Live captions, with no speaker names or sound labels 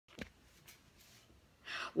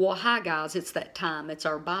Well, hi guys, it's that time. It's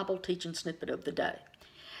our Bible teaching snippet of the day.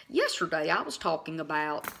 Yesterday I was talking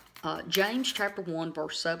about James chapter 1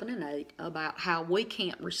 verse 7 and 8 about how we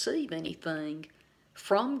can't receive anything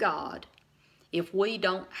from God if we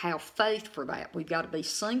don't have faith for that. We've got to be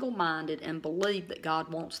single-minded and believe that God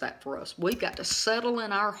wants that for us. We've got to settle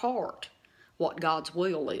in our heart what God's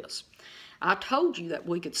will is. I told you that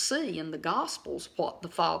we could see in the Gospels what the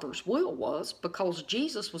Father's will was because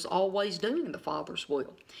Jesus was always doing the Father's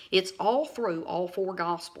will. It's all through all four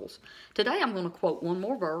Gospels. Today I'm going to quote one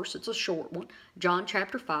more verse. It's a short one, John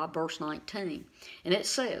chapter 5, verse 19. And it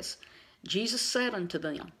says, Jesus said unto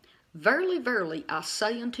them, Verily, verily, I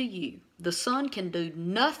say unto you, the Son can do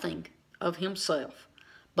nothing of himself,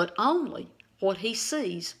 but only what he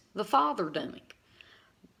sees the Father doing.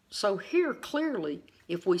 So here clearly,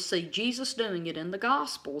 if we see Jesus doing it in the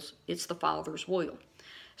Gospels, it's the Father's will.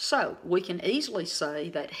 So we can easily say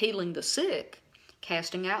that healing the sick,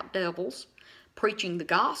 casting out devils, preaching the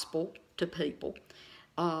gospel to people,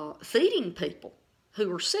 feeding people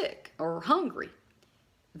who are sick or hungry,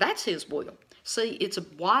 that's his will. See, it's a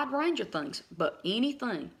wide range of things, but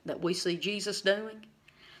anything that we see Jesus doing,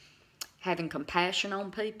 having compassion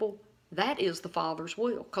on people, that is the Father's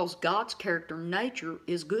will, because God's character and nature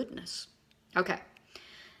is goodness. Okay,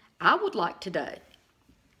 I would like today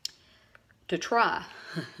to try,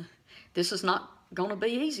 this is not going to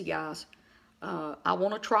be easy, guys. I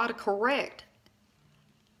want to try to correct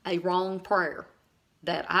a wrong prayer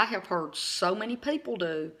that I have heard so many people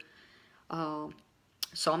do.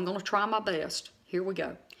 So I'm going to try my best. Here we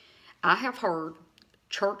go. I have heard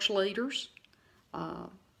church leaders,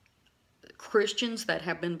 Christians that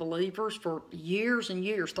have been believers for years and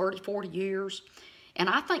years, 30, 40 years. And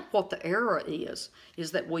I think what the error is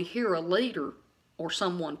that we hear a leader or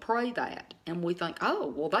someone pray that, and we think,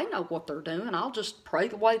 oh, well, they know what they're doing. I'll just pray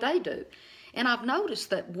the way they do. And I've noticed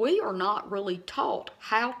that we are not really taught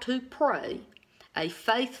how to pray a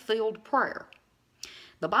faith-filled prayer.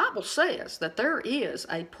 The Bible says that there is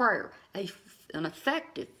a prayer, an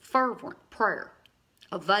effective, fervent prayer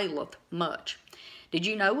availeth much. Did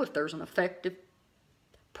you know if there's an effective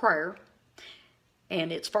prayer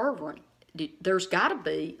and it's fervent, there's got to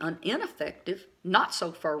be an ineffective, not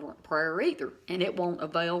so fervent prayer either, and it won't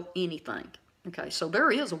avail anything. Okay, so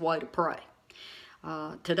there is a way to pray.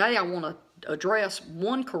 Today I want to address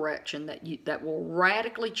one correction that will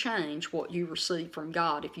radically change what you receive from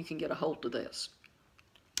God if you can get a hold of this.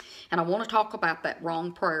 And I want to talk about that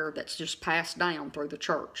wrong prayer that's just passed down through the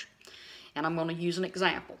church. And I'm going to use an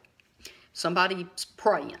example. Somebody's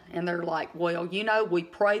praying, and they're like, well, you know, we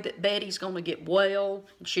pray that Betty's going to get well,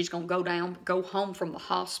 and she's going to go home from the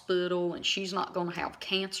hospital, and she's not going to have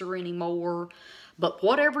cancer anymore. But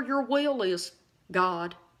whatever your will is,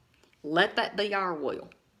 God, let that be our will.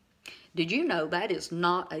 Did you know that is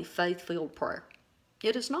not a faith-filled prayer?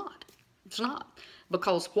 It is not. It's not.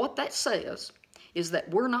 Because what that says is that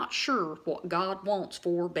we're not sure what God wants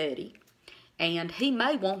for Betty, and he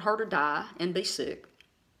may want her to die and be sick,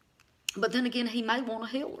 but then again, he may want to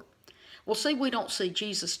heal her. Well, see, we don't see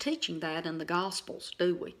Jesus teaching that in the Gospels,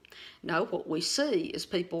 do we? No, what we see is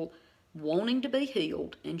people wanting to be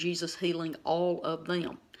healed and Jesus healing all of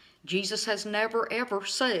them. Jesus has never ever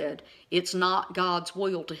said, it's not God's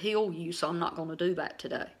will to heal you, so I'm not going to do that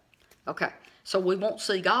today. Okay, so we won't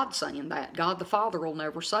see God saying that. God the Father will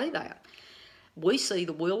never say that. We see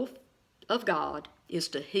the will of God is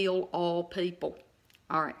to heal all people.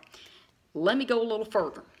 All right, let me go a little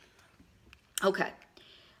further. Okay,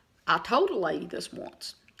 I told a lady this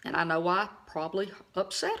once, and I know I probably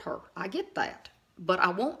upset her. I get that. But I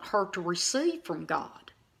want her to receive from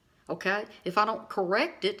God. Okay? If I don't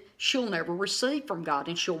correct it, she'll never receive from God,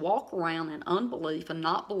 and she'll walk around in unbelief and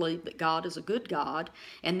not believe that God is a good God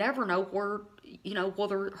and never know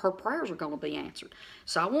whether her prayers are going to be answered.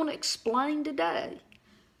 So I want to explain today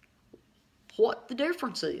what the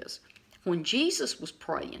difference is. When Jesus was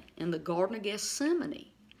praying in the Garden of Gethsemane,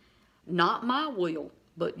 not my will,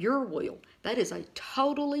 but your will, that is a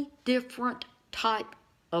totally different type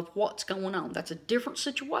of what's going on. That's a different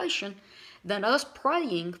situation than us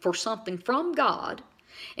praying for something from God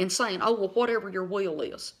and saying, oh, well, whatever your will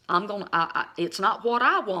is. It's not what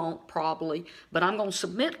I want, probably, but I'm going to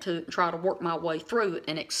submit to it and try to work my way through it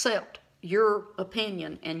and accept your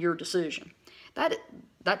opinion and your decision.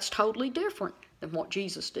 That's totally different than what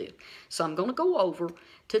Jesus did. So I'm going to go over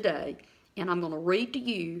today, and I'm going to read to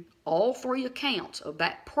you all three accounts of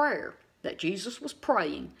that prayer that Jesus was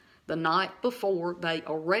praying the night before they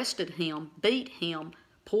arrested him, beat him,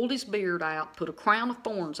 pulled his beard out, put a crown of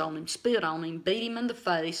thorns on him, spit on him, beat him in the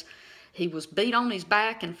face. He was beat on his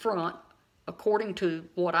back and front according to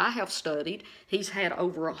what I have studied, he's had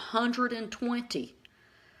over 120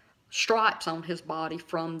 stripes on his body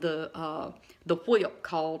from the whip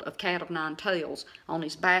called a cat of nine tails on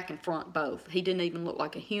his back and front both. He didn't even look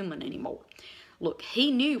like a human anymore. Look,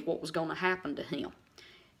 he knew what was going to happen to him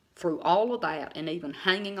through all of that, and even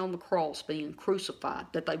hanging on the cross, being crucified,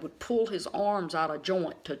 that they would pull his arms out of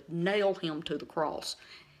joint to nail him to the cross.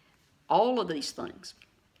 All of these things.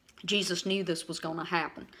 Jesus knew this was going to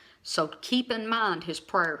happen. So keep in mind his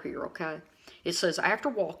prayer here, okay? It says, after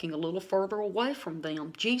walking a little further away from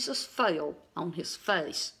them, Jesus fell on his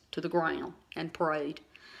face to the ground and prayed,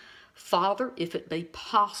 Father, if it be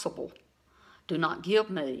possible, do not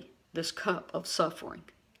give me this cup of suffering,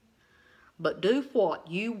 but do what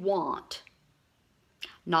you want,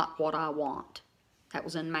 not what I want. That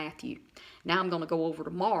was in Matthew. Now I'm going to go over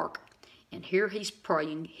to Mark, and here he's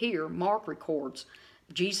praying. Here, Mark records,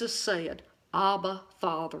 Jesus said, Abba,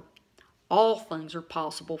 Father, all things are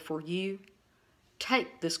possible for you.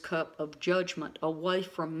 Take this cup of judgment away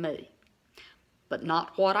from me, but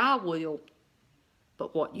not what I will,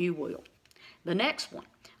 but what you will. The next one,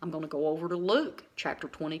 I'm going to go over to Luke chapter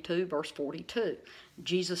 22, verse 42.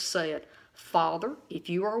 Jesus said, Father, if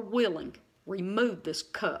you are willing, remove this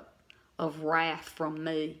cup of wrath from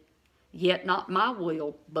me. Yet not my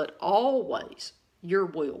will, but always your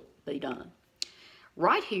will be done.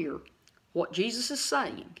 Right here, what Jesus is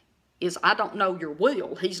saying is, I don't know your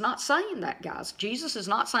will. He's not saying that, guys. Jesus is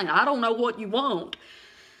not saying, I don't know what you want,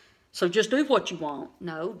 so just do what you want.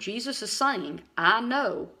 No, Jesus is saying, I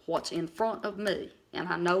know what's in front of me, and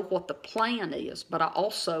I know what the plan is, but I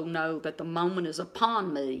also know that the moment is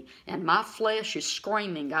upon me, and my flesh is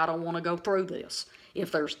screaming, I don't want to go through this.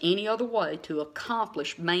 If there's any other way to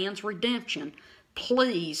accomplish man's redemption,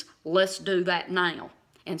 please, let's do that now,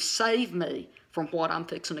 and save me from what I'm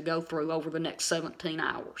fixing to go through over the next 17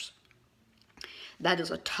 hours. That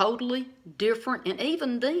is a totally different, and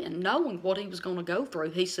even then, knowing what he was going to go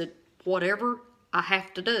through, he said, whatever I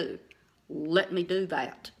have to do, let me do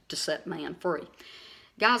that to set man free.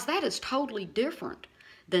 Guys, that is totally different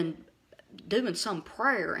than doing some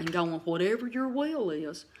prayer and going, whatever your will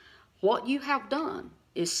is. What you have done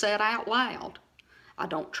is said out loud, I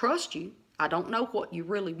don't trust you. I don't know what you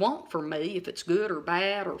really want for me, if it's good or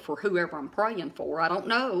bad, or for whoever I'm praying for. I don't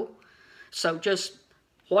know. So just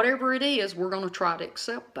whatever it is, we're going to try to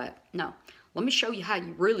accept that. No. Let me show you how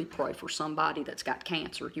you really pray for somebody that's got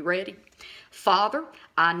cancer. You ready? Father,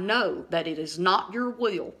 I know that it is not your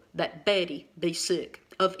will that Betty be sick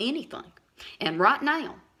of anything. And right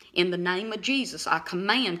now, in the name of Jesus, I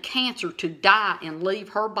command cancer to die and leave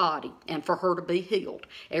her body, and for her to be healed.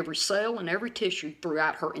 Every cell and every tissue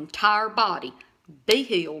throughout her entire body be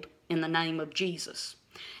healed in the name of Jesus.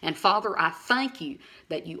 And Father, I thank you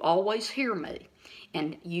that you always hear me.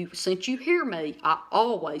 And since you hear me, I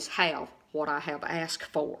always have what I have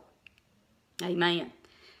asked for. Amen.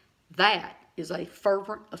 That is a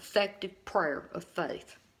fervent, effective prayer of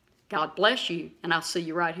faith. God bless you, and I'll see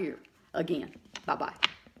you right here again. Bye-bye.